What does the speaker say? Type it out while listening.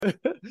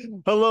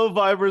Hello,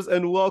 Vibers,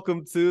 and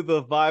welcome to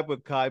the Vibe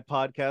with Kai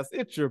podcast.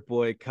 It's your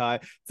boy Kai.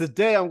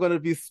 Today, I'm going to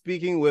be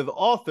speaking with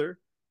author,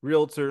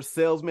 realtor,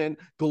 salesman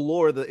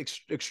galore, the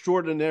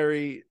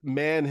extraordinary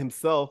man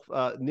himself,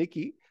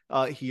 Nikki.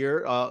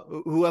 Here,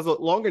 who has a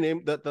longer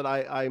name that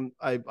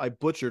I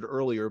butchered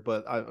earlier,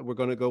 but we're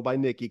going to go by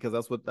Nikki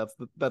because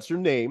that's your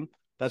name.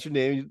 That's your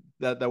name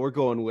that we're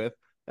going with,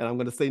 and I'm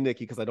going to say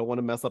Nikki because I don't want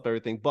to mess up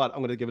everything. But I'm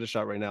going to give it a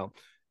shot right now.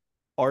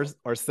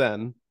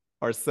 Arsene,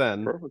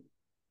 Perfect.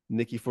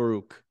 Nikki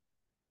Farouk.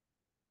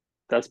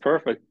 That's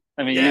perfect.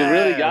 I mean, you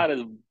really Yeah. got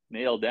it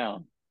nailed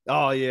down.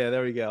 Oh yeah,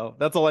 there we go.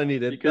 That's all I You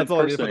needed. can That's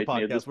all I needed for the impersonate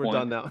me at this podcast. We're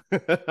done point. now.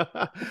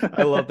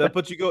 I love that.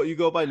 But you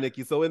go by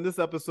Nikki. So in this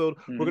episode,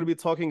 we're going Hmm. to be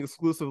talking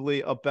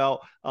exclusively about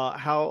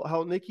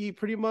how Nikki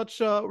pretty much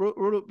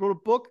wrote a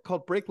book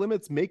called Break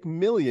Limits, Make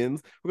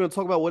Millions. We're going to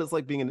talk about what it's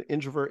like being an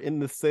introvert in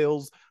the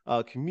sales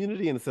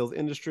community, in the sales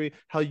industry,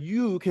 how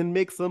you can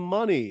make some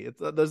money.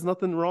 There's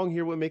nothing wrong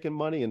here with making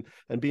money and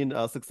being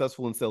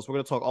successful in sales. We're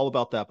going to talk all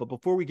about that. But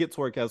before we get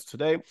to our guest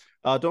today,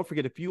 don't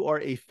forget, if you are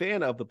a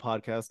fan of the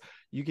podcast,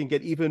 you can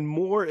get even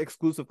more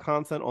exclusive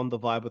content on the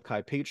Vibe with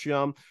Kai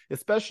Patreon,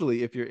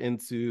 especially if you're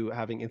into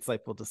having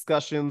insightful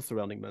discussions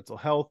surrounding mental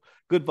health,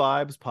 good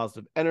vibes,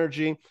 positive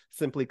energy.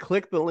 Simply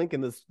click the link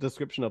in the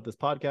description of this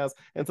podcast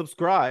and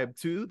subscribe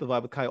to the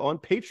Vibe with Kai on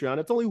Patreon.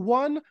 It's only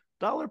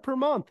 $1 per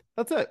month.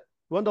 That's it.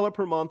 $1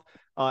 per month,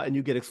 and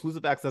you get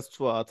exclusive access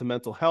to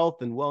mental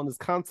health and wellness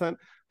content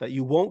that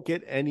you won't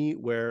get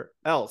anywhere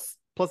else.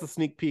 Plus, a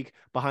sneak peek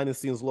behind the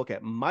scenes look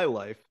at my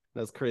life,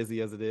 as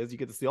crazy as it is. You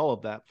get to see all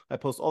of that. I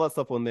post all that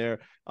stuff on there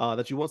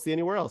that you won't see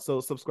anywhere else. So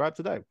subscribe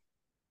today.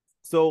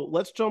 So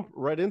let's jump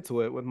right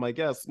into it with my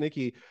guest,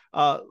 Nikki.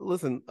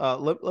 Listen,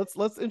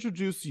 let's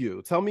introduce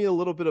you. Tell me a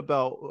little bit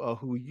about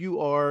who you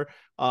are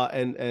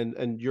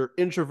and your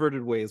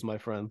introverted ways, my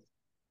friend.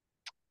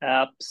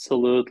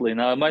 Absolutely.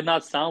 Now, it might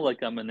not sound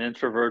like I'm an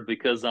introvert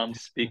because I'm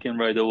speaking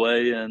right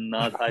away and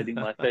not hiding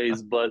my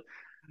face, but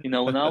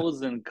when I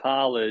was in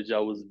college, I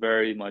was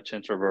very much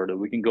introverted.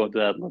 We can go into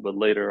that a little bit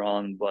later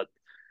on, but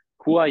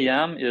who I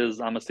am is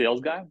I'm a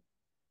sales guy.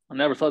 I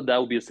never thought that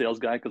would be a sales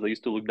guy because I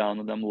used to look down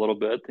on them a little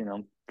bit.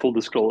 Full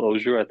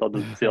disclosure, I thought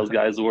the sales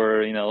guys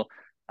were,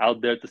 out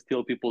there to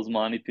steal people's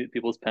money,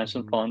 people's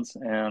pension Mhm, funds.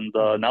 And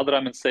now mhm. that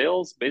I'm in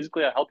sales,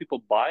 basically I help people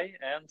buy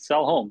and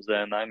sell homes,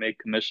 and I make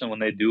commission when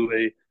they do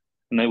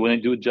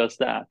just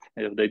that.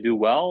 If they do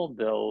well,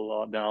 then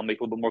I'll make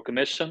a little bit more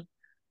commission.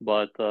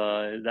 But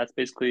that's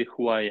basically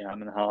who I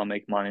am and how I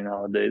make money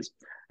nowadays.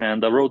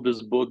 And I wrote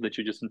this book that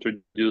you just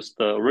introduced.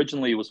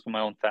 Originally, it was for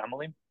my own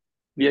family.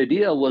 The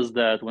idea was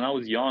that when I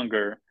was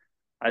younger,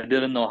 I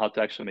didn't know how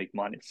to actually make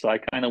money. So I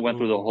kind of went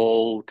through the Mm,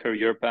 whole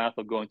career path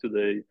of going to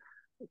the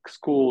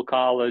school,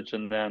 college,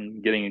 and then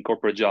getting a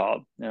corporate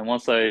job. And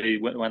once I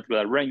went through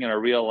that ring, and I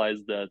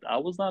realized that I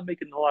was not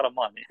making a lot of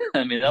money.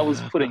 I mean, I was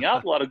putting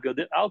out a lot of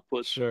good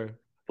output, sure.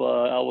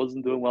 but I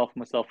wasn't doing well for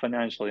myself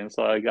financially. And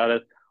so I got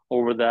it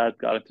over that,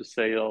 got into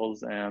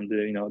sales, and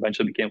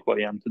eventually became who I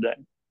am today.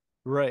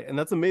 Right, and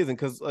that's amazing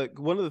because like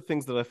one of the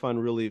things that I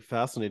find really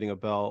fascinating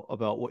about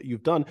what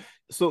you've done.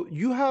 So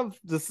you have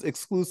this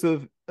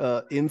exclusive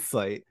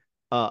insight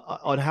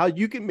on how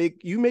you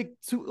make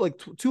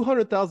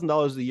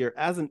 $200,000 a year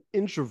as an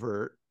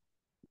introvert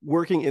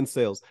working in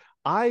sales.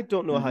 I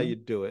don't know how Hmm. you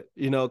do it,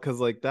 because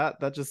like that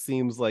just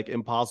seems like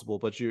impossible.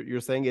 But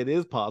you're saying it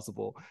is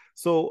possible.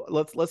 So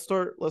let's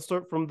start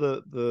from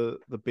the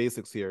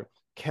basics here.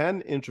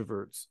 Can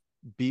introverts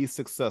be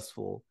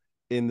successful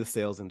in the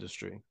sales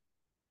industry?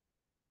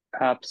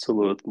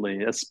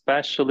 Absolutely,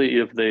 especially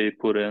if they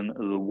put in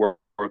the work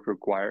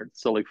required.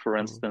 So, like for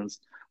Mm, instance,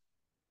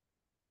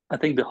 I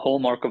think the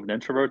hallmark of an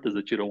introvert is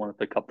that you don't want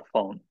to pick up the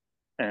phone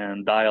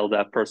and dial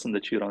that person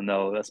that you don't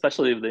know,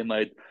 especially if they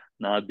might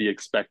not be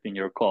expecting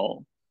your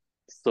call.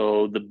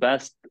 So, the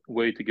best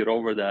way to get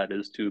over that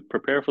is to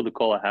prepare for the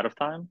call ahead of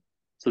time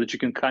so that you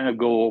can kind of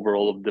go over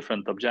all of the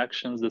different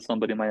objections that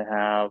somebody might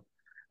have.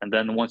 And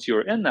then once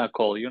you're in that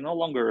call, you're no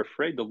longer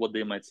afraid of what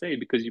they might say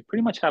because you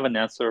pretty much have an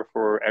answer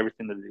for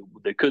everything that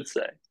they could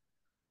say.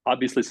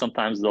 Obviously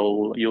sometimes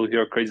you'll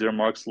hear crazy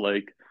remarks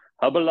like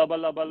habala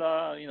bala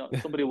bala,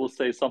 somebody will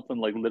say something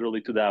like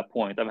literally to that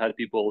point. I've had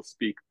people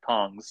speak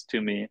tongues to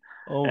me,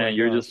 oh my and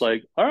you're just gosh.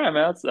 like, all right,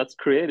 man, that's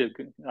creative.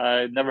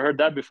 I never heard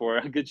that before.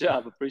 Good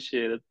job,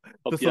 appreciate it.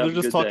 Hope you So have a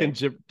good day.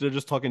 they're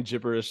just talking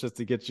gibberish just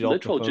to get you off the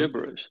Literal phone.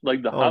 gibberish,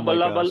 like the Oh my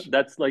habala bala, gosh.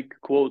 that's like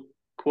quote,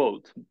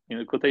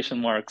 quotation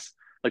marks.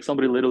 Like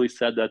somebody literally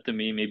said that to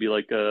me maybe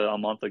like a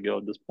month ago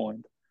at this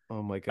point.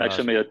 Oh my I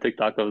actually gosh. made a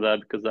TikTok of that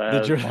because I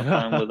Did had you fun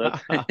time with it.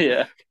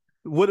 Yeah.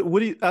 what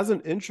do you, as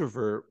an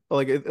introvert,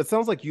 like it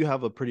sounds like you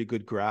have a pretty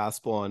good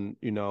grasp on,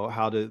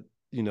 how to,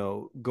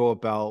 go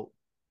about,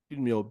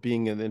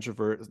 being an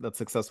introvert that's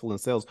successful in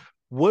sales.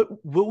 What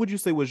would you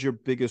say was your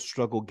biggest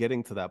struggle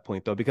getting to that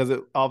point though? Because it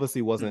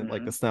obviously wasn't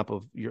like a Hmm. snap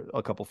of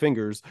a couple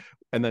fingers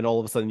and then all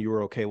of a sudden you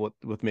were okay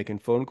with making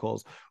phone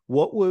calls.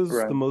 What was the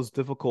Right. most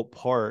difficult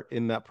part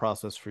in that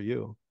process for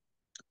you?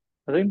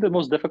 I think the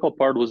most difficult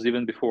part was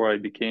even before I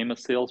became a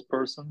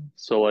salesperson.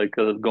 So, like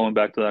going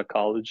back to that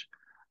college,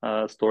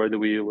 story that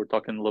we were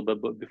talking a little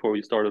bit before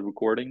we started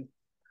recording.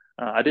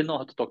 I didn't know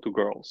how to talk to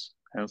girls.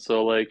 And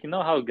so like, you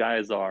know how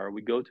guys are.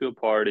 We go to a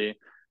party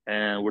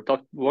and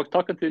we're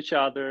talking to each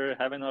other,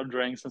 having our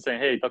drinks and saying,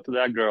 "Hey, talk to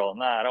that girl."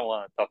 Nah, I don't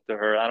want to talk to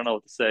her. I don't know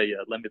what to say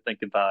yet. Let me think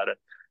about it.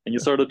 And you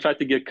sort of try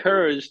to get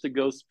courage to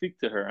go speak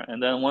to her.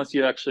 And then once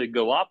you actually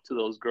go up to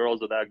those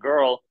girls or that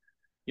girl,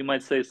 you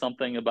might say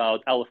something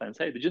about elephants.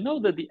 Hey, did you know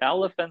that the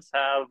elephants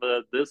have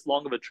this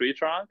long of a tree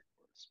trunk?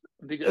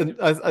 Because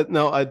And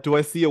now, do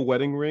I see a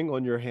wedding ring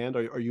on your hand?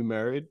 Are you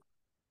married?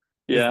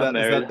 Is yeah, I'm that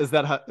is married. that is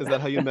that how is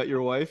that how you met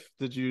your wife?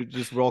 Did you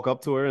just walk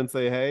up to her and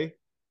say, "Hey"?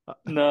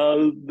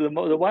 No, the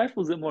wife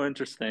was more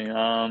interesting.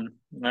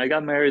 I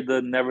got married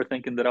never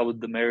thinking that I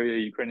would marry a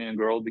Ukrainian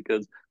girl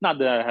because not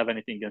that I have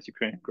anything against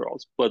Ukrainian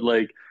girls, but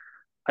like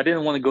I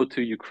didn't want to go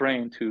to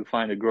Ukraine to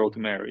find a girl to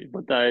Mm-hmm. marry.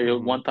 But I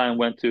Mm-hmm. one time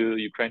went to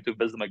Ukraine to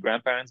visit my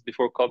grandparents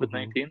before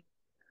Mm-hmm. COVID-19,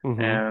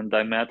 Mm-hmm. and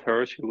I met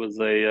her. She was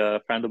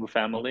a friend of a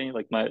family.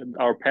 Like my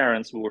our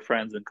parents were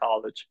friends in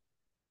college,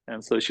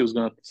 and so she was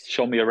gonna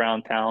show me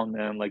around town.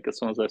 And like as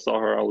soon as I saw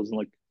her, I was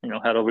like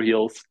head over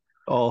heels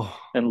Oh,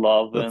 in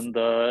love. that's And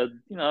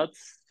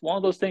it's one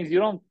of those things you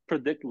don't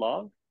predict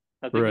love.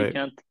 I think you right.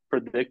 can't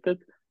predict it,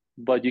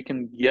 but you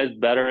can get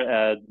better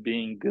at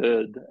being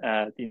good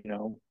at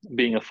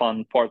being a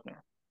fun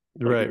partner.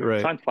 Like if Right, you're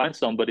right. trying to find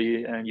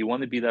somebody and you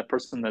want to be that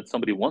person that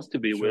somebody wants to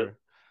be with.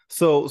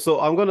 Sure. So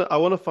I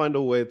want to find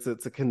a way to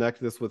connect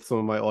this with some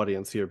of my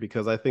audience here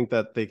because I think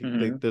that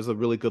Hmm. there's a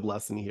really good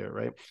lesson here,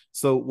 right?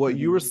 So what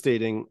you were Hmm.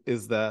 stating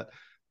is that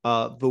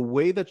the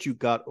way that you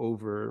got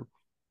over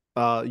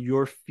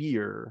your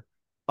fear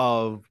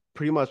of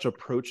pretty much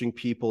approaching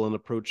people and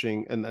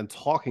approaching and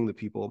talking to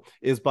people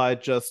is by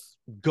just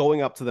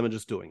going up to them and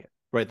just doing it,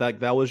 right?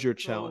 That was your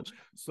challenge.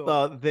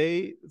 So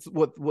they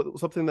what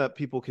something that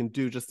people can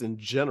do just in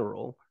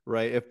general,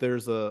 right? If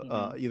there's a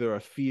Hmm. either a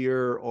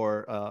fear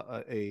or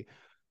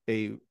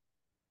a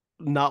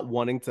not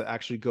wanting to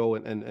actually go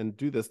and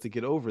do this to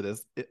get over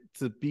this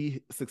to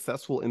be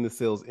successful in the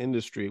sales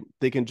industry,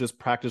 they can just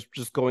practice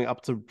just going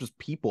up to just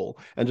people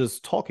and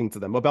just talking to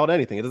them about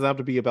anything. It doesn't have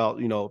to be about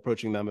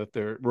approaching them if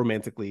they're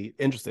romantically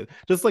interested,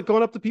 just like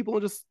going up to people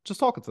and just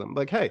talking to them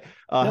like, "Hey,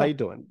 how Yeah. you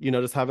doing?"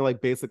 Just having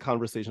like basic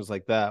conversations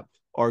like that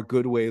are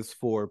good ways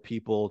for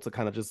people to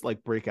kind of just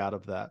like break out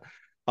of that.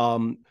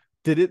 um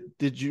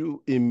did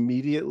you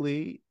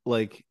immediately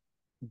like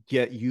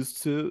get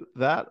used to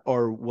that,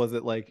 or was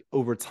it like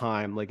over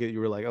time, like you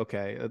were like,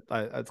 okay,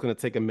 it's going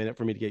to take a minute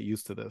for me to get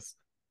used to this?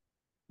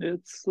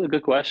 It's a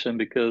good question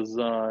because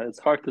it's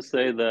hard to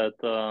say that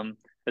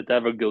it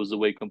ever goes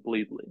away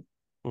completely.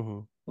 Mm-hmm.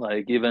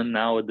 Like even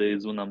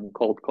nowadays when I'm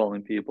cold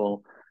calling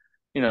people,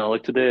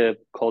 like today I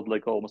called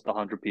like almost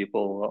 100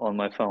 people on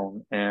my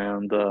phone,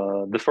 and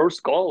the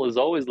first call is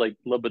always like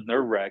a little bit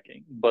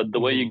nerve-wracking. But the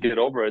way you Mm-hmm. get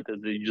over it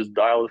is that you just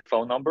dial the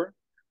phone number.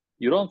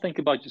 You don't think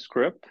about your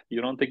script.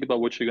 You don't think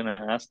about what you're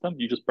gonna ask them.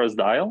 You just press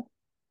dial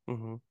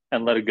Mm-hmm.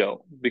 and let it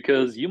go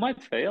because you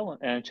might fail,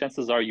 and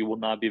chances are you will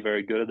not be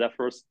very good at that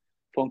first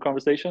phone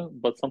conversation.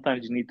 But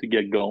sometimes you need to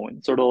get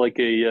going, sort of like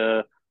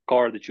a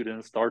car that you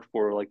didn't start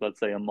for like let's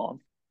say a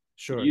month.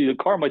 Sure. The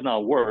car might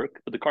not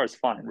work, but the car is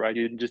fine, right?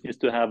 It just needs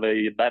to have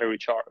a battery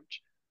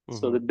charge.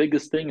 So Mm-hmm. the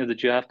biggest thing is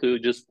that you have to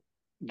just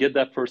get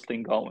that first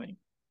thing going.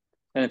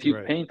 And if you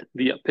Right. paint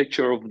the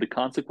picture of the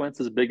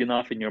consequences big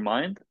enough in your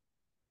mind,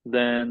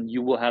 then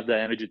you will have that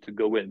energy to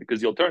go in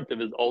because the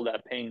alternative is all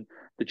that pain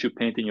that you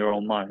paint in your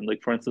own mind.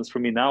 Like for instance, for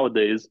me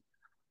nowadays,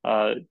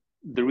 uh,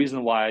 the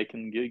reason why I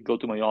can go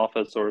to my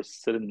office or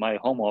sit in my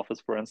home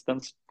office, for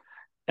instance,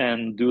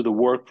 and do the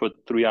work for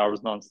 3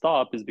 hours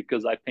nonstop is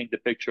because I paint the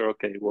picture.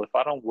 Okay, well, if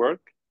I don't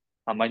work,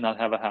 I might not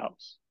have a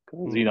house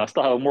because I Mm-hmm.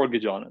 still have a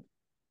mortgage on it.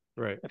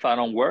 Right. If I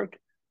don't work,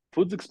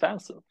 food's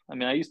expensive. I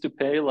mean, I used to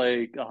pay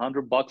like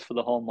 $100 for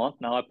the whole month.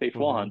 Now I pay Mm-hmm.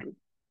 400.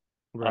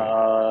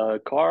 Right.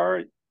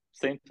 Car,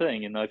 same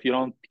thing. If you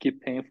don't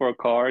keep paying for a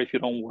car, if you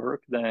don't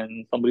work,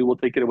 then somebody will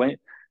take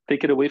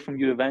it away from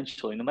you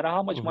eventually. No matter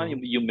how much money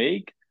Mm-hmm. you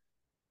make,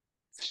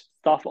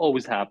 stuff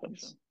always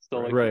happens. So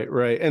like, Right,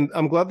 right. And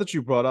I'm glad that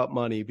you brought up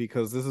money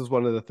because this is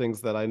one of the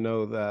things that I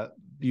know that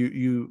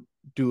you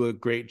do a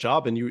great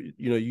job, and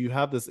you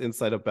have this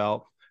insight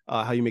about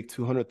how you make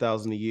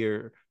 200,000 a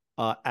year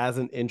as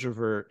an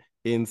introvert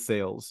in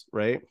sales,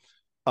 right?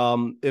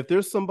 If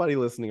there's somebody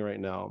listening right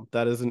now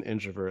that is an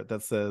introvert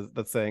that's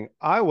saying,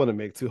 "I want to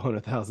make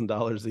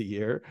 $200,000 a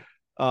year,"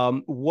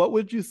 what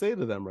would you say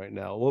to them right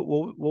now?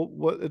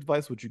 What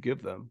advice would you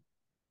give them?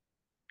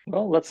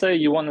 well, let's say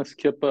you want to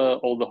skip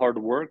all the hard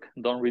work,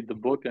 don't read the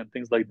book and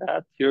things like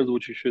that. Here's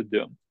what you should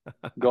do.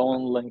 Go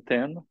on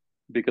LinkedIn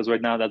because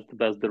right now that's the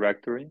best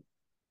directory.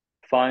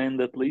 Find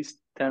at least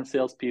 10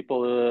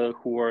 salespeople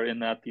who are in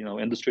that,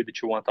 industry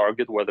that you want to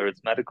target, whether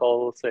it's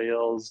medical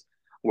sales,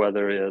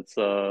 whether it's,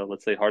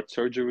 let's say, heart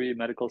surgery,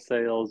 medical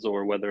sales,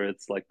 or whether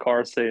it's like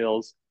car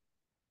sales.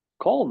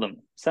 Call them,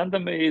 send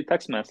them a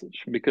text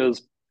message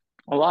because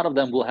a lot of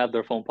them will have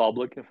their phone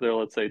public if they're,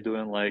 let's say,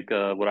 doing like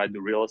what I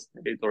do real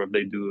estate or if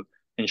they do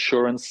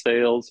insurance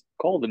sales.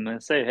 Call them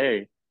and say,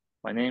 hey,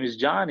 My name is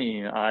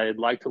Johnny. I'd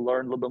like to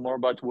learn a little bit more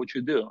about what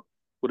you do.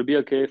 Would it be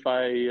okay if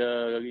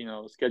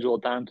I, schedule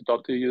a time to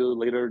talk to you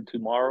later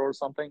tomorrow or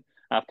something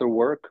after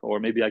work?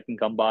 Or maybe I can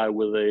come by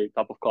with a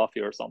cup of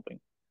coffee or something,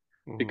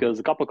 Hmm. because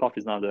a cup of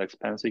coffee is not that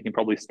expensive. You can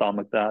probably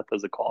stomach that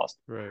as a cost.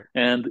 Right.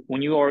 And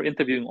when you are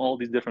interviewing all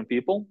these different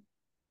people,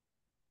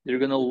 you're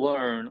going to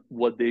learn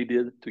what they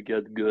did to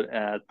get good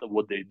at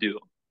what they do.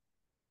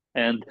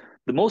 And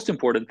the most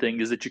important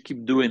thing is that you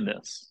keep doing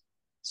this.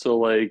 So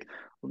like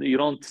you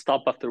don't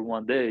stop after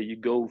one day. You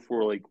go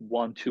for like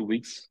 1, 2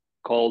 weeks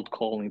cold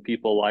calling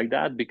people like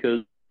that,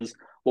 because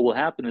what will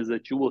happen is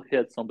that you will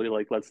hit somebody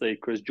like, let's say,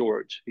 Chris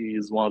George.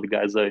 He's one of the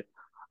guys I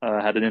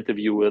had an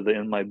interview with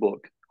in my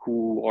book,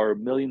 who are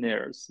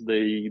millionaires.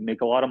 They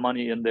make a lot of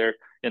money in their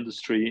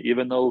industry,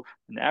 even though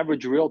an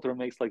average realtor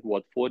makes like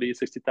what, 40,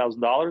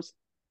 $60,000.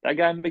 That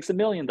guy makes $1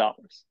 million.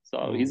 So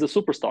Mm. he's a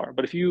superstar.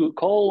 But if you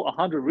call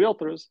 100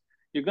 realtors,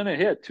 you're going to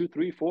hit two,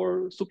 three,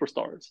 four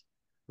superstars.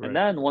 And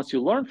Right. then once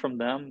you learn from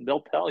them,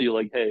 they'll tell you,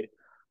 like, hey,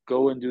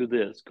 go and do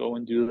this, go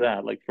and do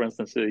that. Like, for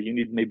instance, you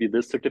need maybe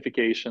this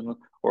certification,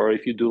 or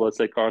if you do, let's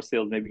say, car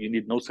sales, maybe you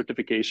need no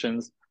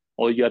certifications.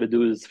 All you got to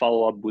do is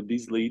follow up with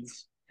these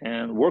leads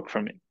and work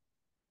for me.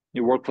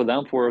 You work for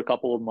them for a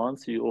couple of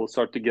months, you will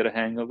start to get a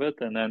hang of it,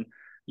 and then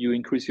you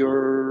increase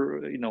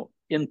your,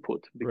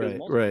 input, because Right,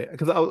 most. right.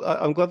 Because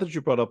I'm glad that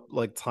you brought up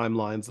like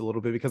timelines a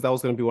little bit, because that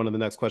was going to be one of the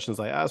next questions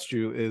I asked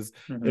you is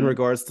in Mhm,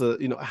 regards to,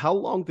 how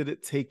long did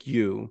it take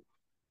you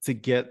to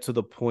get to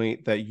the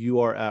point that you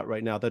are at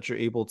right now, that you're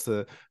able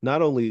to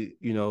not only,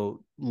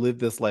 live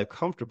this life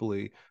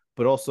comfortably,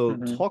 but also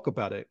mhm, talk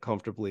about it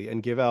comfortably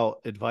and give out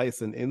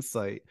advice and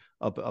insight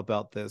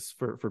about this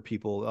for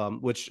people.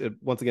 Which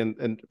once again,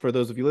 and for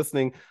those of you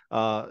listening,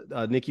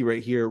 Nikki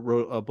right here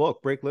wrote a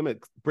book, Break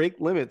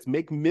Limits,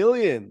 Make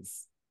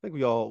Millions. Think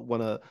we all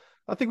want to.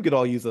 I think we could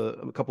all use a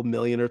couple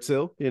million or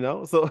two,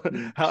 So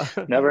mhm. how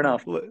Never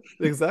enough.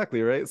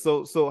 exactly, right?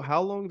 So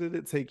how long did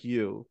it take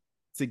you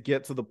to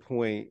get to the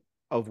point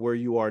of where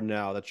you are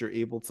now, that you're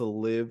able to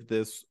live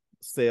this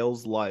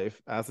sales life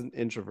as an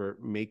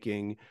introvert,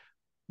 making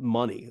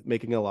money,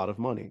 making a lot of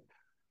money?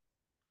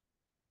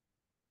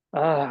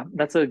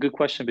 That's a good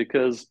question,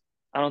 because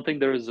I don't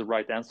think there is a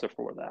right answer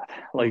for that.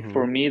 Like Mm-hmm.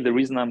 for me, the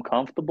reason I'm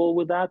comfortable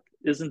with that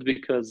isn't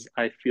because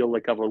I feel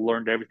like I've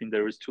learned everything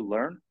there is to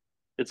learn.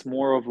 It's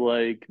more of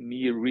like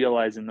me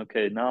realizing,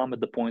 okay, now I'm at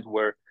the point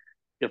where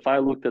if I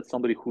looked at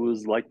somebody who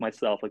is like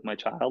myself, like my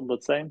child,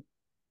 let's say,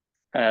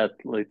 at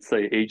let's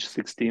say age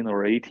 16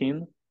 or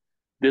 18,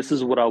 this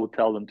is what I would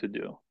tell them to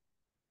do.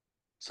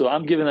 So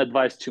I'm giving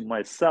advice to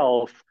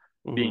myself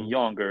being Mm-hmm.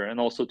 younger, and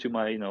also to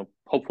my,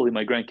 hopefully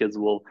my grandkids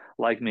will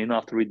like me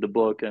enough to read the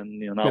book and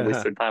not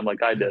waste their time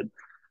like I did.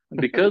 And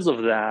because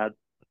of that,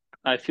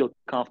 I feel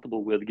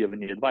comfortable with giving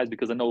the advice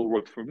because I know it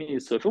worked for me.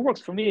 So if it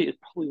works for me, it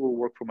probably will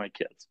work for my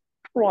kids.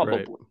 Right.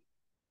 Probably.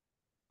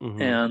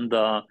 Mm-hmm. And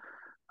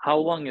how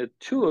long it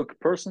took,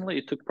 personally,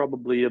 it took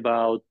probably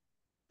about,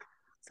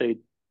 say,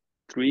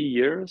 3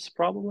 years,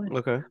 probably.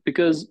 Okay.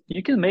 Because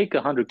you can make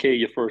 100K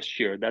your first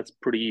year. That's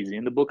pretty easy.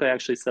 In the book, I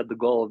actually set the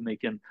goal of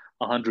making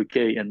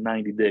 100K in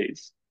 90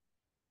 days,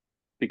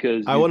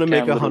 because I you want to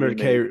make can a literally hundred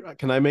make. K.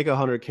 Can I make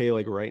 100K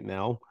like right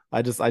now?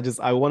 I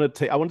want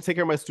to take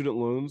care of my student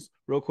loans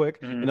real quick.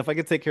 And Mhm, if I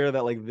could take care of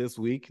that like this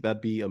week,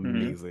 that'd be mhm.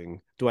 amazing.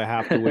 Do I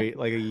have to wait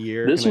like a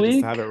year? Can This I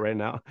just have week, it right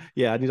now?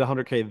 Yeah, I need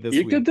 100K this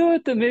you could week. do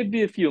it in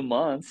maybe a few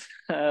months,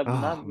 but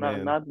Oh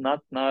man. not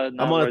right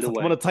I'm on a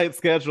away. tight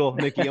schedule,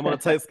 Nikki. I'm on a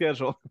tight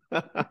schedule.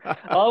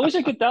 I wish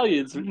I could tell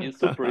you it's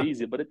super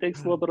easy, but it takes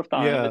a little bit of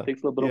time. It Yeah,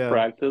 takes a little bit of yeah.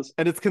 practice,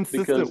 And it's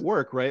consistent because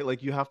work, right?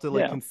 Like you have to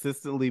like yeah,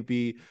 consistently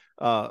be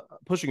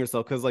pushing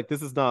yourself, because like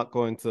this is not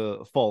going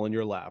to fall in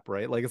your lap,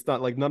 right? Like it's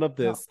not like no, none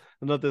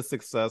of this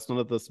success, none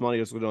of this money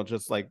is going to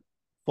just like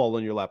fall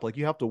in your lap. Like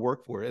you have to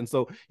work for it. And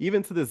so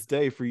even to this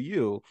day for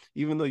you,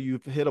 even though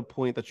you've hit a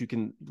point that you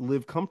can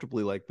live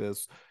comfortably like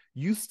this,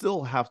 you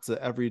still have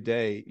to every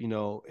day,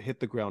 hit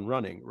the ground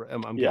running.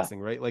 I'm yeah, guessing,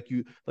 right? Like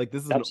like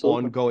this is an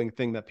absolutely. ongoing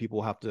thing that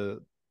people have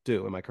to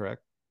do. Am I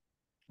correct?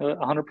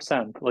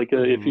 100%. Like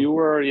if Mm-hmm. you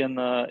were in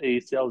a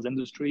sales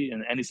industry,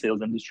 in any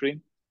sales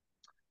industry,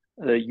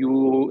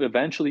 you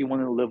eventually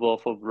want to live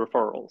off of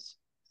referrals.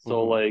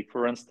 So, Mm-hmm. like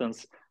for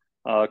instance,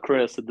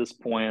 Chris at this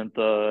point,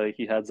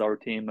 he heads our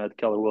team at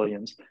Keller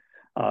Williams.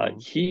 Mm-hmm.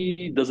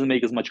 He doesn't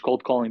make as much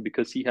cold calling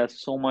because he has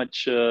so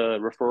much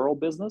referral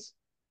business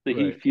that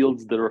he Right.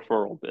 fields the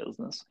referral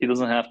business. He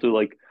doesn't have to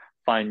like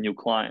find new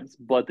clients.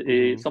 But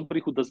Mm-hmm.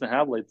 somebody who doesn't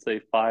have, let's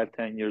say, 5,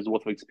 10 years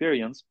worth of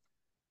experience,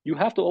 you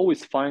have to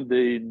always find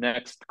the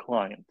next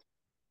client.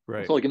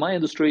 Right. So like in my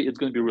industry, it's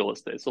going to be real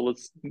estate. So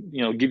let's,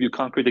 give you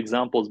concrete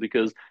examples,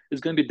 because it's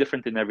going to be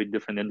different in every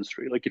different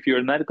industry. Like if you're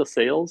in medical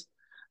sales,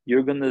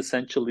 you're going to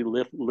essentially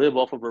live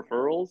off of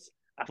referrals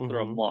after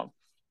a Mm-hmm. month.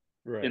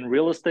 Right. In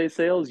real estate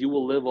sales, you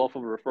will live off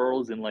of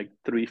referrals in like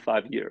 3,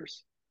 5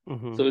 years.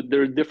 Mm-hmm. So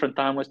there are different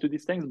timelines to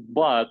these things,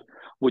 but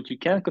what you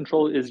can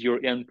control is your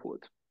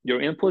input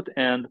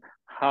and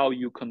how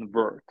you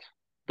convert.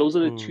 Those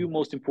are the two Mm-hmm.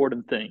 most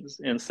important things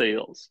in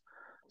sales.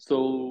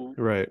 So,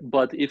 Right.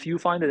 but if you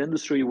find an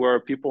industry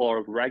where people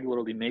are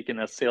regularly making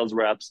as sales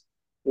reps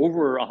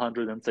over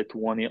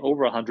 120,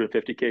 over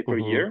 150K per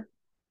Mm-hmm. year,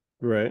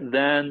 Right.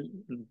 then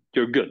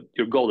you're good.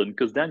 You're golden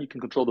because then you can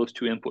control those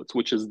two inputs,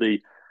 which is the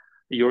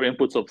your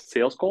inputs of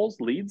sales calls,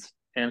 leads,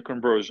 and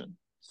conversion.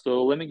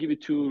 So let me give you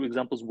two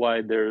examples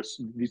why there's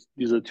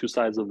these are two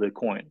sides of the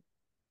coin.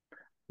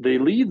 The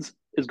leads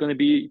is going to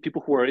be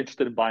people who are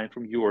interested in buying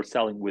from you or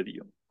selling with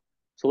you.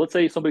 So let's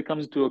say somebody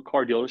comes to a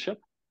car dealership.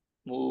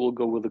 We'll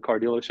go with the car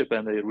dealership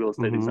and a real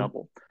estate Mm-hmm.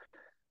 example.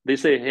 They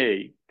say,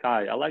 "Hey,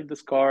 Kai, I like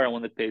this car. I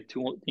want to pay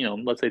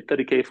let's say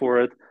 30K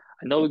for it.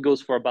 I know it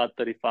goes for about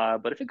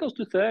 35, but if it goes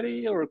to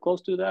 30 or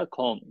close to that,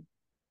 call me."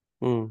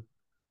 Mm.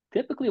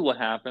 Typically, what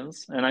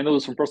happens, and I know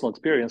this from personal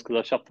experience because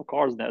I shop for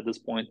cars at this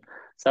point,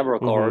 several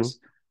Mm-hmm. cars,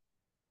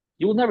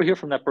 you will never hear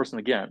from that person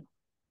again.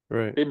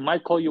 Right. They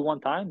might call you one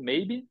time,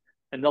 maybe,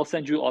 and they'll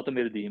send you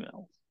automated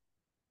emails.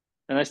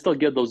 And I still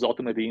get those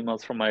automated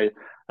emails from my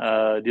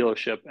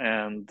dealership,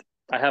 and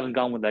I haven't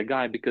gone with that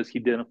guy because he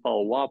didn't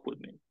follow up with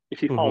me. If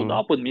he followed Mm-hmm.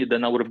 up with me,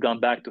 then I would have gone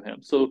back to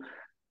him. So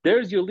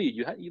there's your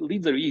lead.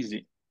 Leads are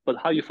easy, but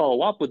how you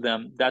follow up with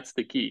them, that's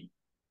the key.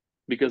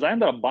 Because I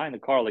ended up buying the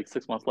car like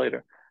 6 months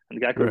later, and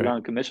the guy could have Right.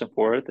 gotten a commission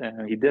for it,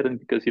 and he didn't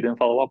because he didn't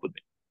follow up with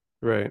me.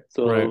 Right.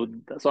 Right.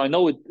 So I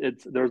know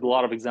it's there's a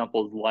lot of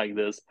examples like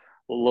this,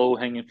 low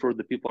hanging fruit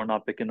that people are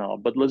not picking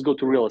up. But let's go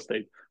to real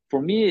estate.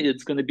 For me,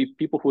 it's going to be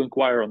people who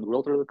inquire on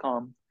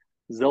Realtor.com,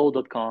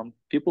 Zillow.com,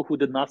 people who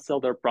did not sell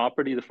their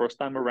property the first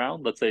time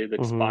around. Let's say it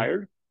Mm-hmm.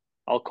 expired.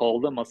 I'll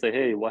call them. I'll say,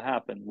 hey, what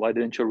happened? Why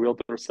didn't your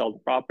realtor sell the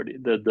property?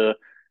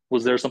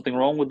 Was there something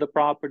wrong with the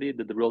property?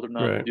 Did the realtor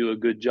not Right. do a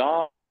good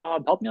job?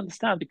 Help me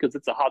understand because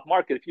it's a hot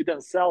market. If you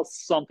didn't sell,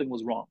 something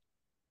was wrong.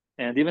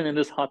 And even in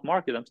this hot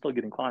market, I'm still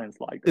getting clients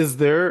like that. Is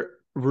there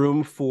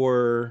room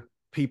for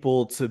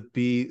people to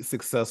be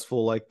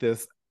successful like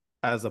this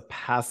as a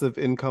passive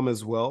income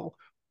as well?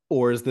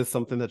 Or is this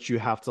something that you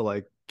have to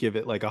like give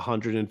it like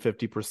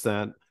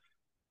 150%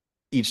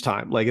 each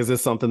time? Like, is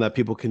this something that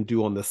people can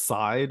do on the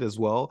side as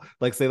well?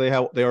 Like, say they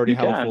already You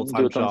have a can do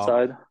full-time it on the job.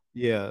 side.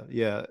 Yeah,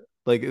 yeah.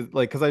 Like,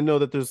 because I know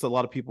that there's a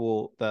lot of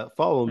people that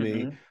follow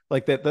me, Hmm.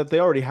 like that they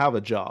already have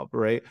a job,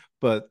 right?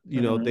 But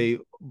Hmm. they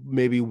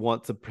maybe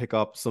want to pick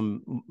up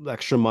some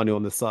extra money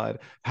on the side.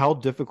 How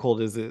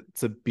difficult is it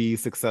to be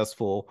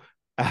successful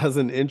as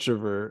an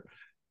introvert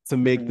to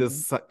make Hmm.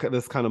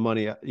 this kind of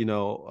money,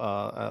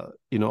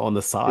 on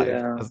the side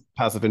Yeah, as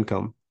passive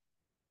income?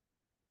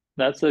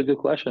 that's a good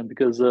question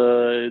because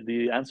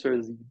the answer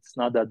is it's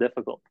not that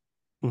difficult.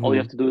 All you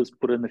have Mm-hmm. to do is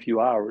put in a few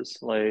hours.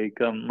 Like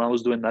I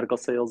was doing medical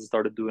sales,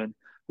 started doing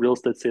real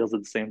estate sales at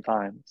the same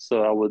time.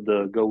 So I would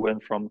go in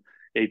from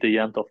 8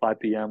 a.m. till 5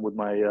 p.m. with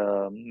my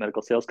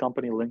medical sales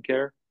company,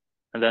 Lincare.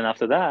 And then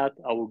after that,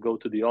 I would go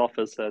to the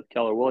office at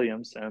Keller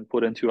Williams and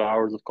put in 2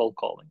 hours of cold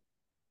calling.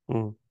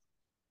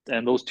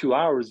 And those 2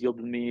 hours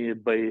yielded me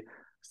by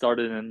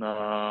started in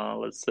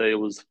let's say it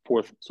was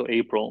fourth, so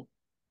April.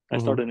 I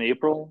Mm-hmm. started in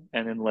April,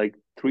 and in like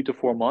 3 to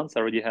 4 months,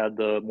 I already had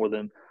more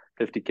than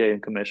 50K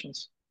in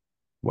commissions.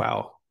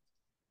 Wow.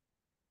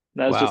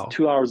 That's just Wow.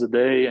 2 hours a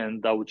day,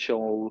 and that would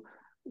show.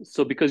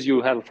 So because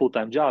you have a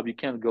full-time job, you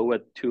can't go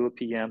at 2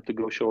 p.m. to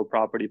go show a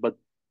property. But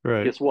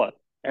Right. guess what?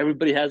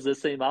 Everybody has the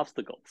same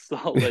obstacle. So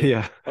like,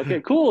 Yeah.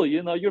 okay, cool.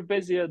 You're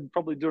busy and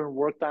probably during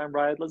work time,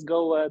 right? Let's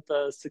go at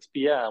 6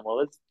 p.m. Well,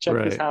 let's check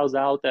this Right. house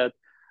out at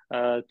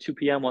 2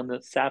 p.m. on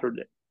the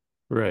Saturday.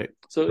 Right.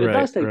 So it Right.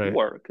 does take Right.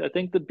 work. I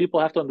think that people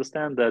have to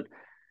understand that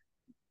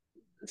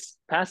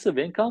passive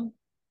income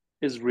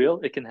is real.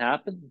 It can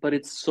happen, but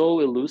it's so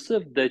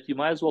elusive that you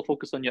might as well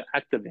focus on your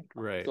active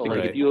income. Right. So like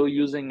if Right. you're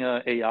using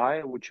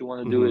AI, what you want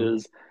to Mm-hmm. do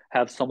is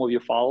have some of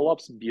your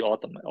follow-ups be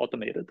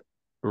automated.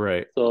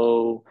 Right.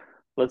 So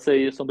let's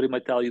say somebody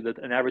might tell you that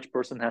an average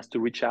person has to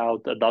reach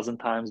out a dozen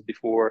times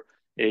before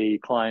a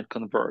client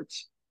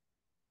converts.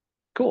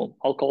 Cool.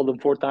 I'll call them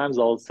 4 times.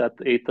 I'll set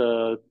eight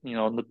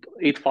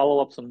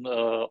follow-ups on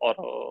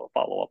auto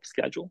follow-up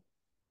schedule.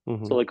 So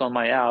Mm-hmm. like on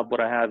my app,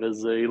 what I have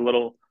is a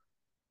little,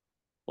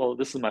 well,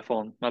 this is my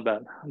phone, my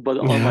bad. But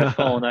on my Yeah.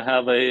 phone, I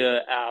have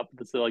a app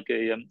that's like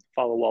a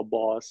follow-up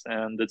boss,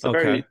 and it's a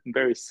Okay. very,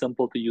 very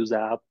simple to use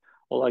app.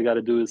 All I got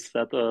to do is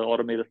set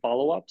automated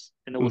follow-ups,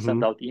 and it will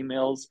send Mm-hmm. out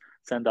emails,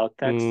 send out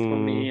text for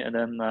me, Mm, and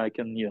then I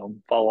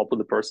can, follow up with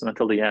the person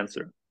until they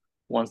answer.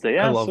 Once they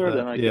I love answer,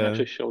 then that. I can Yeah.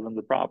 actually show them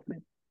the property.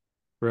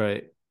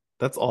 Right.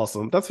 That's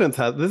awesome. That's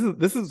fantastic.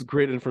 This is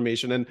great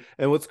information.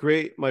 And what's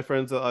great, my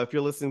friends, if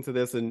you're listening to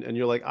this and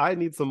you're like, I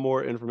need some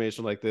more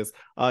information like this,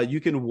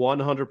 you can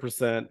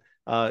 100%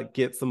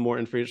 get some more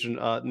information.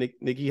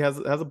 Nikki has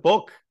a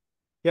book.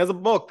 He has a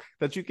book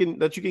that you can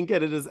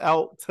get. It is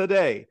out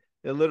today.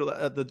 It literally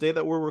at the day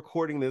that we're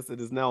recording this,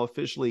 it is now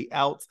officially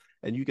out,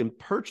 and you can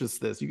purchase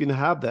this. You can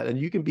have that, and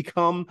you can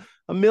become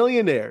a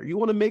millionaire. You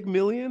want to make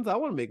millions? I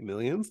want to make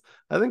millions.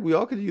 I think we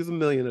all could use a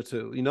million or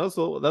two.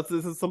 So this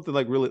is something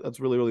like really that's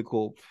really really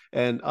cool.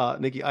 And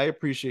Nikki, I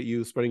appreciate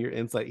you spreading your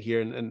insight here.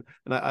 And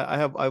I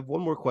have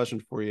one more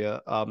question for you.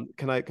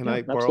 Can I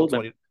Yeah, borrow absolutely.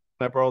 20?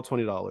 I borrow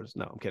 $20?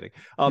 No, I'm kidding.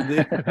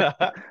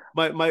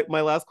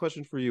 My last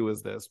question for you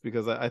is this,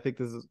 because I think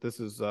this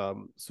is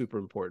super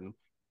important.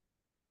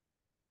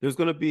 There's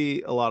going to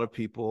be a lot of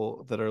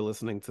people that are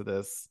listening to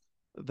this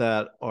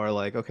that are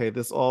like, okay,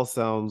 this all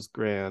sounds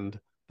grand.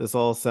 This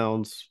all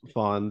sounds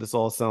fun. This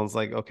all sounds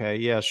like, okay,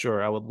 yeah,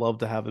 sure. I would love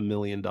to have $1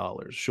 million.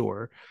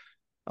 Sure.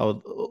 I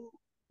would,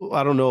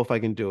 I don't know if I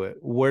can do it.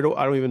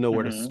 I don't even know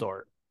where to Hmm.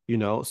 start, you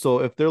know? So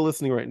if they're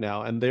listening right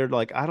now and they're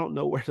like, I don't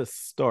know where to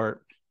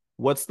start,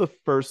 what's the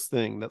first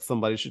thing that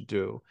somebody should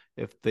do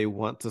if they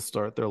want to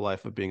start their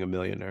life of being a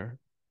millionaire?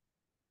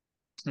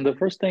 The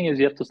first thing is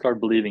you have to start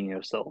believing in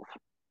yourself.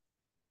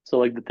 So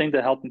like the thing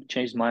that helped me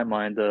change my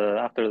mind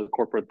after the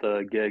corporate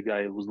gig,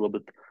 I was a little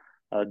bit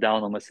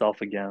down on myself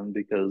again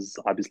because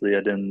obviously I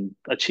didn't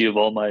achieve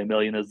all my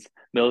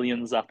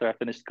millions after I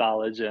finished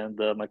college, and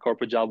my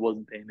corporate job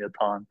wasn't paying me a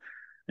ton.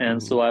 And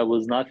Mm-hmm. so I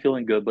was not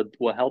feeling good. But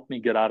what helped me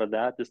get out of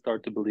that is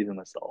start to believe in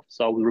myself.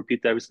 So I would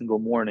repeat every single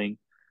morning.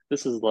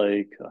 This is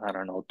like, I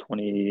don't know,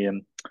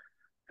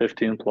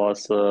 2015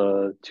 plus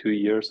 2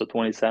 years, so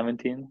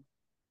 2017.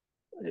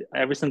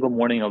 Every single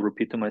morning I'll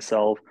repeat to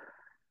myself,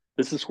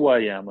 this is who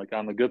I am. Like,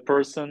 I'm a good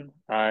person.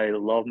 I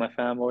love my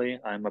family.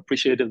 I'm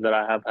appreciative that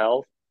I have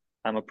health.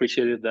 I'm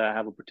appreciative that I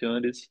have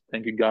opportunities.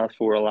 Thank you, God,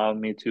 for allowing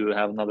me to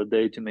have another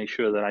day to make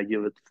sure that I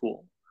give it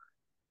full.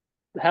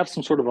 Have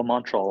some sort of a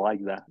mantra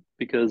like that,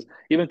 because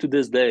even to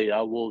this day,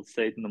 I will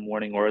say it in the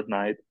morning or at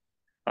night.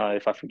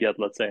 If I forget,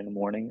 let's say in the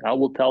morning, I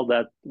will tell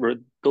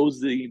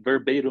those the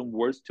verbatim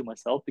words to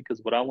myself,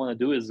 because what I want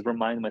to do is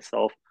remind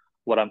myself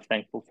what I'm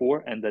thankful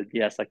for and that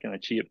yes, I can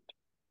achieve it.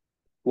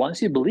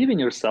 Once you believe in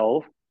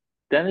yourself,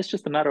 then it's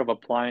just a matter of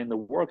applying the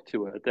work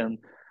to it. And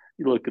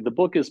look, the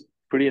book is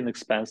pretty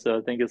inexpensive.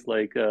 I think it's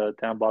like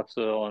 $10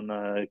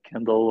 on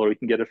Kindle, or you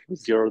can get it for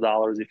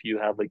 $0 if you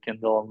have a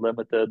Kindle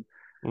Unlimited.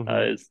 Mm-hmm.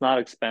 It's not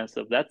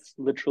expensive. That's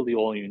literally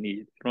all you need.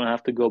 You don't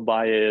have to go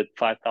buy a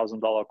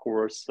 $5,000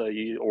 course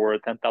or a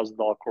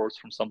 $10,000 course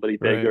from somebody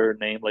Right. bigger,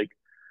 name like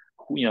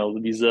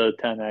these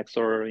 10x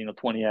or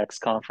 20x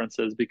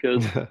conferences,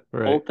 because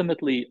Right.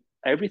 ultimately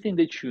everything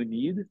that you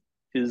need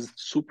is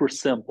super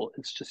simple.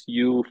 It's just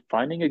you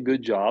finding a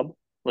good job,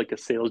 like a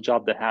sales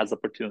job that has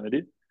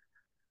opportunity,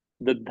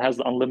 that has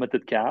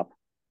unlimited cap,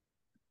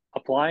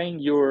 applying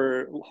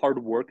your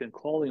hard work and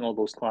calling all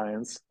those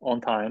clients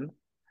on time,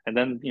 and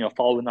then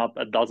following up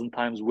a dozen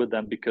times with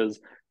them,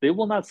 because they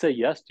will not say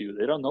yes to you.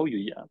 They don't know you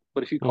yet.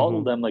 But if you call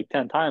Mm-hmm. them like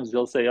 10 times,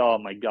 they'll say, oh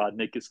my God,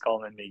 Nick is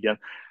calling me again.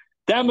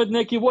 Damn it,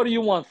 Nikki, what do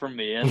you want from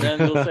me? And then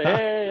they'll say,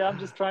 hey, I'm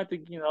just trying to,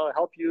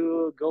 help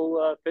you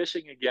go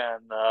fishing again.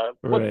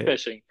 What Right.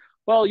 fishing?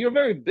 Well, you're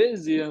very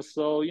busy. And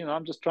so,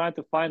 I'm just trying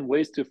to find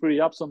ways to free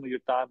up some of your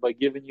time by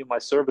giving you my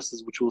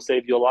services, which will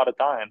save you a lot of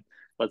time.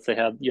 Let's say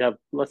you have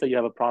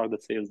a product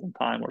that saves them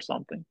time or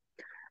something.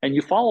 And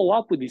you follow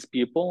up with these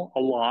people a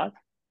lot,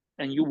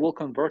 and you will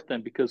convert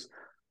them, because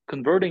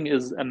converting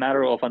is a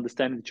matter of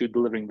understanding that you're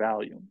delivering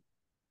value.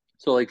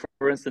 So, like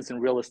for instance, in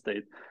real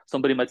estate,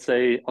 somebody might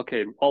say,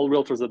 "Okay, all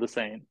realtors are the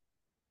same."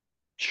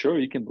 Sure,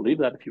 you can believe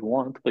that if you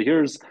want, but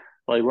here's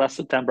like last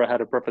September, I had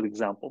a perfect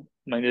example.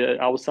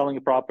 I was selling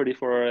a property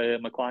for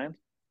my client,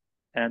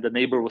 and the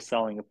neighbor was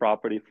selling a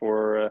property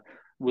for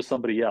with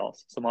somebody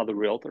else, some other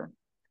realtor.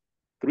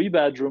 3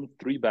 bedroom,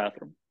 3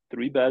 bathroom,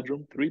 3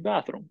 bedroom, 3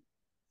 bathroom,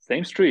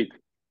 same street,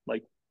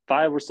 like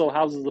five or so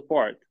houses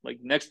apart, like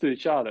next to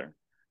each other.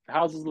 The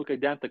houses look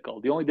identical.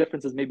 The only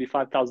difference is maybe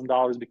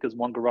 $5,000 because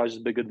one garage is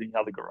bigger than the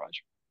other garage.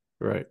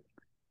 Right.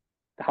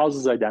 The house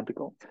is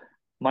identical.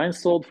 Mine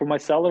sold for my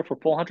seller for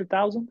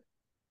 400,000.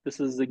 This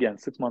is again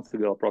 6 months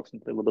ago,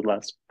 approximately, a little bit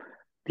less.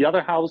 The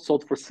other house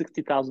sold for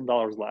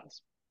 $60,000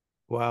 less.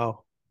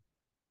 Wow.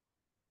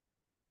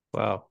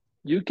 Wow.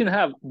 You can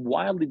have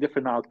wildly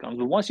different outcomes,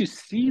 but once you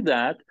see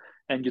that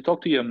and you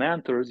talk to your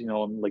mentors,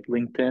 on like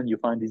LinkedIn, you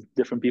find these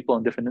different people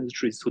in different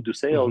industries who do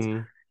sales.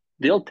 Mm-hmm.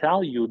 They'll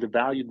tell you the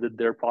value that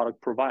their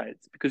product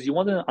provides, because you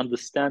want to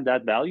understand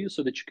that value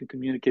so that you can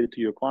communicate it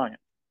to your client.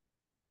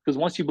 Because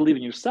once you believe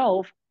in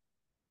yourself,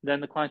 then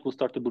the client will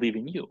start to believe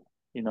in you.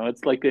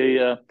 It's like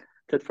a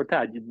tit for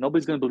tat.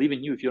 Nobody's going to believe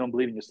in you if you don't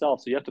believe in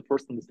yourself. So you have to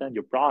first understand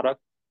your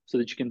product so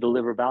that you can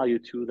deliver value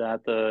to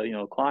that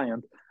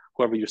client,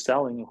 whoever you're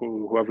selling,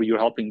 whoever you're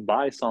helping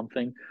buy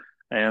something.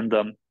 And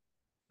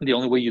the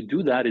only way you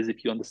do that is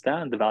if you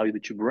understand the value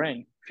that you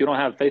bring. If you don't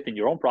have faith in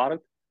your own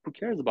product, who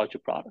cares about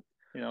your product?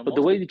 But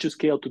the way that you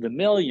scale to the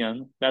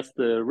million, that's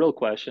the real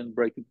question.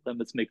 Break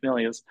limits, make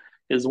millions.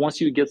 Is once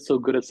you get so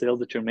good at sales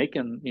that you're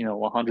making,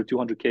 100,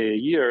 200K a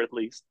year at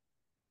least,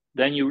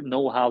 then you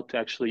know how to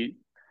actually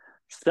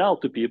sell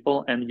to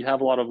people, and you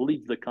have a lot of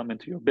leads that come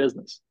into your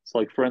business. So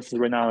like for instance,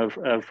 right now I have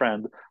a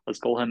friend, let's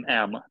call him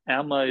Emma.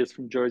 Emma is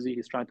from Jersey.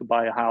 He's trying to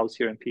buy a house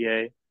here in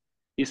PA.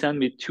 He sent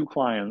me two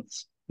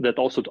clients that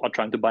also are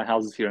trying to buy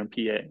houses here in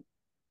PA.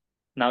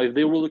 Now, if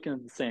they were looking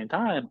at the same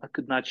time, I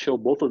could not show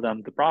both of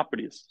them the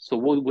properties. So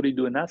what do you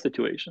do in that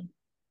situation?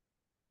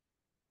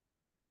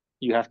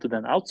 You have to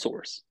then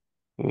outsource.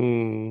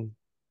 Mm.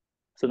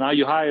 So now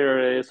you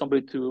hire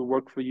somebody to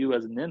work for you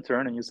as an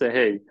intern, and you say,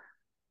 hey,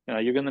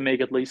 You're going to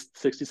make at least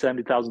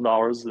 $60,000,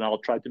 $70,000, and I'll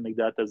try to make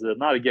that as a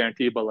not a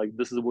guarantee, but like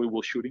this is what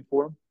we're shooting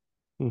for.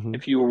 Mm-hmm.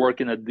 If you were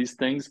working at these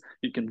things,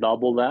 you can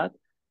double that,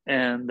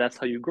 and that's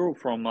how you grow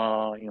from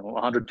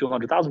 100,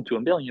 200,000 to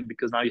a million,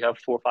 because now you have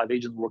 4 or 5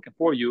 agents working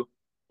for you,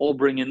 all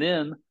bringing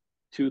in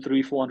two,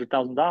 three,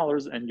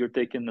 $400,000, and you're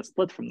taking a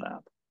split from that.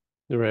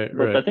 Right,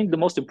 But I right. think the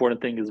most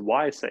important thing is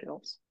why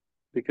sales,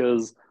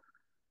 because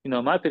in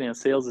my opinion,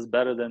 sales is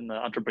better than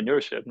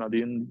entrepreneurship. Now, do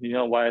you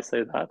know why I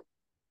say that?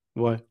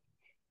 Why?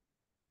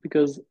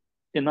 Because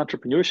in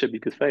entrepreneurship, you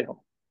could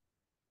fail.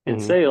 In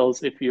Mm-hmm.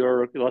 sales, if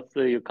let's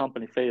say your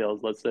company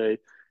fails, let's say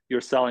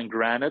you're selling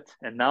granite,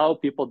 and now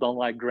people don't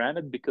like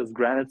granite because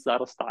granite's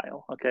out of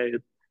style. Okay,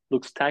 it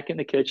looks tacky in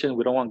the kitchen.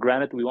 We don't want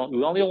granite. We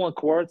only want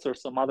quartz or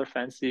some other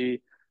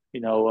fancy,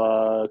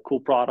 cool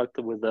product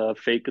with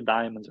fake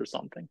diamonds or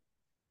something.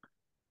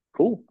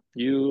 Cool.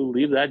 You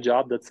leave that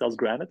job that sells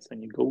granites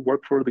and you go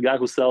work for the guy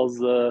who sells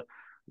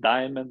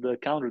diamond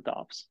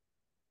countertops.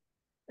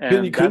 And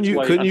Couldn't that's you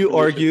why couldn't you entrepreneurship,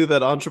 argue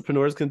that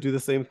entrepreneurs can do the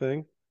same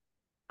thing,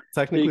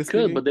 they technically could,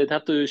 speaking? but they'd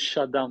have to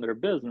shut down their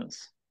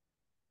business.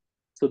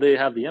 So they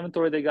have the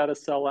inventory they got to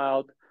sell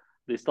out.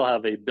 They still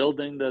have a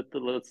building that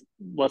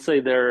let's say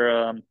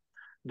they're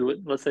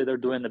let's say they're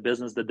doing a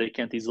business that they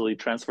can't easily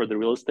transfer the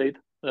real estate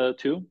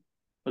to.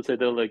 Let's say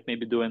they're like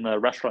maybe doing a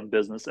restaurant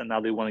business and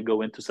now they want to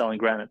go into selling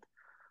granite.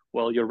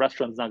 Well, your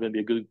restaurant is not going to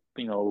be a good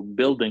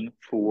building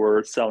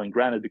for selling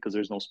granite because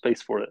there's no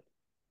space for it.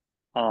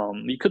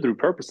 You could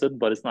repurpose it,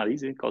 but it's not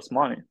easy. It costs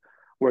money.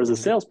 Whereas a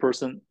Mm-hmm.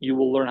 salesperson, you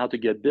will learn how to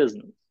get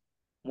business.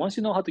 Once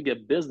you know how to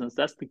get business,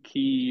 that's the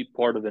key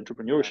part of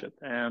entrepreneurship.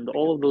 And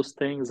all of those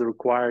things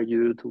require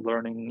you to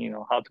learning,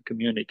 how to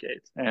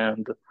communicate.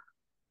 And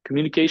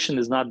communication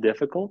is not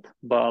difficult,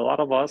 but a lot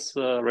of us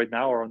right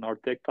now are on our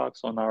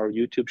TikToks, on our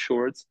YouTube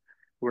shorts.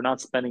 We're not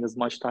spending as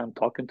much time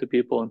talking to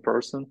people in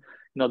person.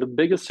 The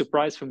biggest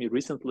surprise for me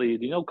recently,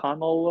 do you know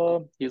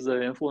Connell? He's an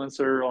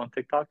influencer on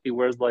TikTok. He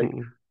wears like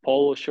Mm-mm.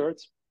 polo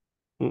shirts,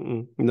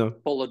 Mm-mm. No.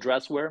 polo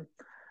dress wear.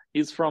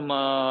 He's from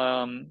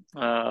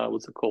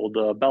what's it called?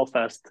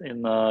 Belfast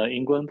in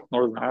England,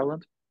 Northern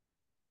Ireland.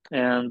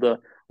 And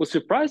what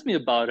surprised me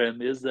about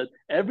him is that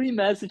every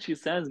message he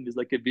sends me is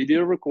like a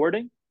video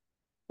recording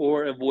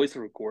or a voice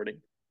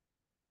recording.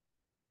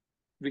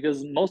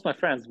 Because most of my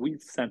friends, we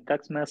send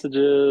text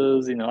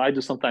messages. I do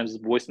sometimes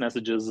voice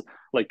messages,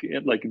 like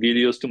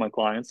videos to my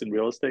clients in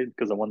real estate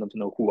because I want them to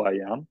know who I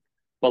am.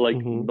 But like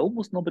Mm-hmm.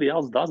 almost nobody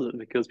else does it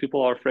because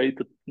people are afraid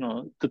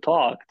to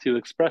talk, to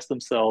express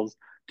themselves,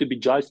 to be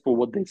judged for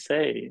what they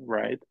say,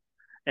 right?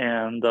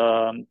 And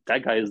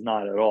that guy is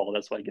not at all.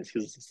 That's why I guess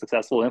he's a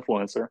successful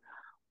influencer.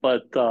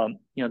 But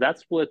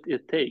that's what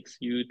it takes.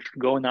 You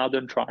going out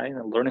there and trying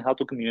and learning how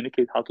to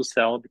communicate, how to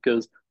sell,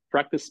 because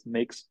practice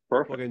makes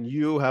Look, perfect. and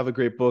you have a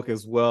great book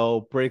as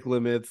well, Break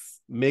Limits,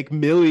 Make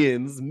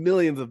Millions,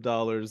 millions of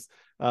dollars,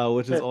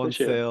 which Yeah, is on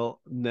appreciate it. sale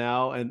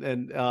now.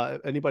 And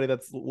anybody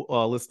that's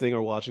listening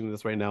or watching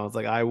this right now, it's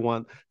like, I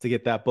want to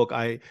get that book.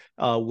 I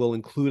will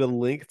include a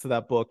link to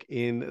that book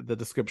in the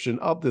description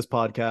of this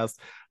podcast.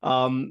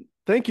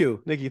 Thank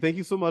you, Nikki. Thank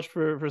you so much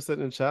for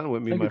sitting and chatting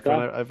with me, Thank you, my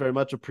friend. Kyle. I very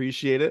much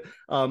appreciate it.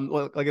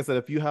 Like I said,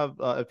 if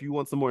you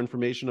want some more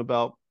information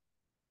about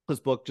this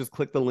book, just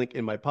click the link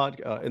in my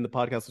in the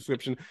podcast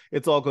description.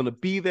 It's all going to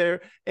be there.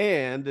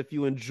 And if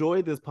you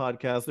enjoyed this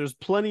podcast, there's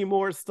plenty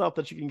more stuff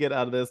that you can get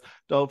out of this.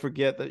 Don't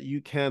forget that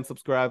you can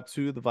subscribe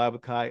to the Vibe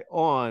with Kai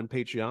on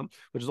Patreon,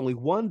 which is only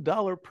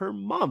 $1 per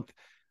month.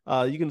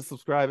 You can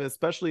subscribe,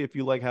 especially if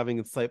you like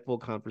having insightful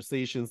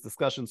conversations,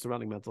 discussions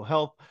surrounding mental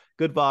health,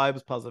 good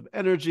vibes, positive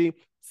energy.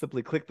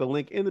 Simply click the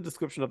link in the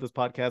description of this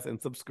podcast and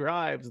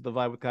subscribe to the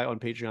Vibe with Kai on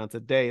Patreon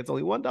today. It's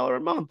only $1 a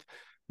month.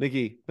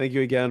 Nikki, thank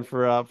you again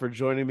for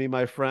joining me,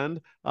 my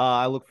friend.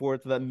 I look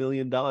forward to that $1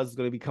 million. It's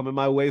going to be coming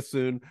my way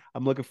soon.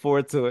 I'm looking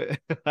forward to it.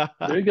 There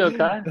you go,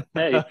 Kai.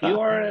 Hey, if you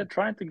are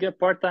trying to get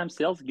part-time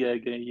sales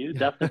gig, you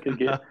definitely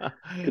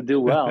could do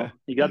well.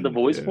 You got the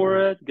voice Yeah, for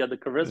it, you got the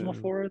charisma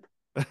yeah. for it.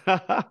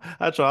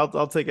 That's right.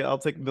 I'll take it. I'll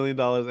take $1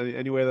 million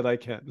any way that I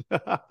can.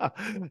 There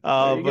you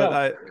But go.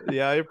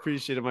 I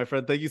appreciate it, my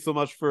friend. Thank you so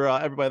much for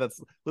everybody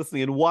that's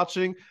listening and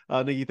watching.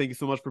 Nikki, thank you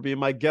so much for being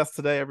my guest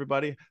today,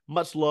 everybody.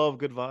 Much love,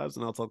 good vibes,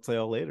 and I'll talk to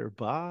y'all later.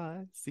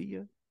 Bye. See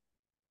ya.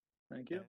 Thank you.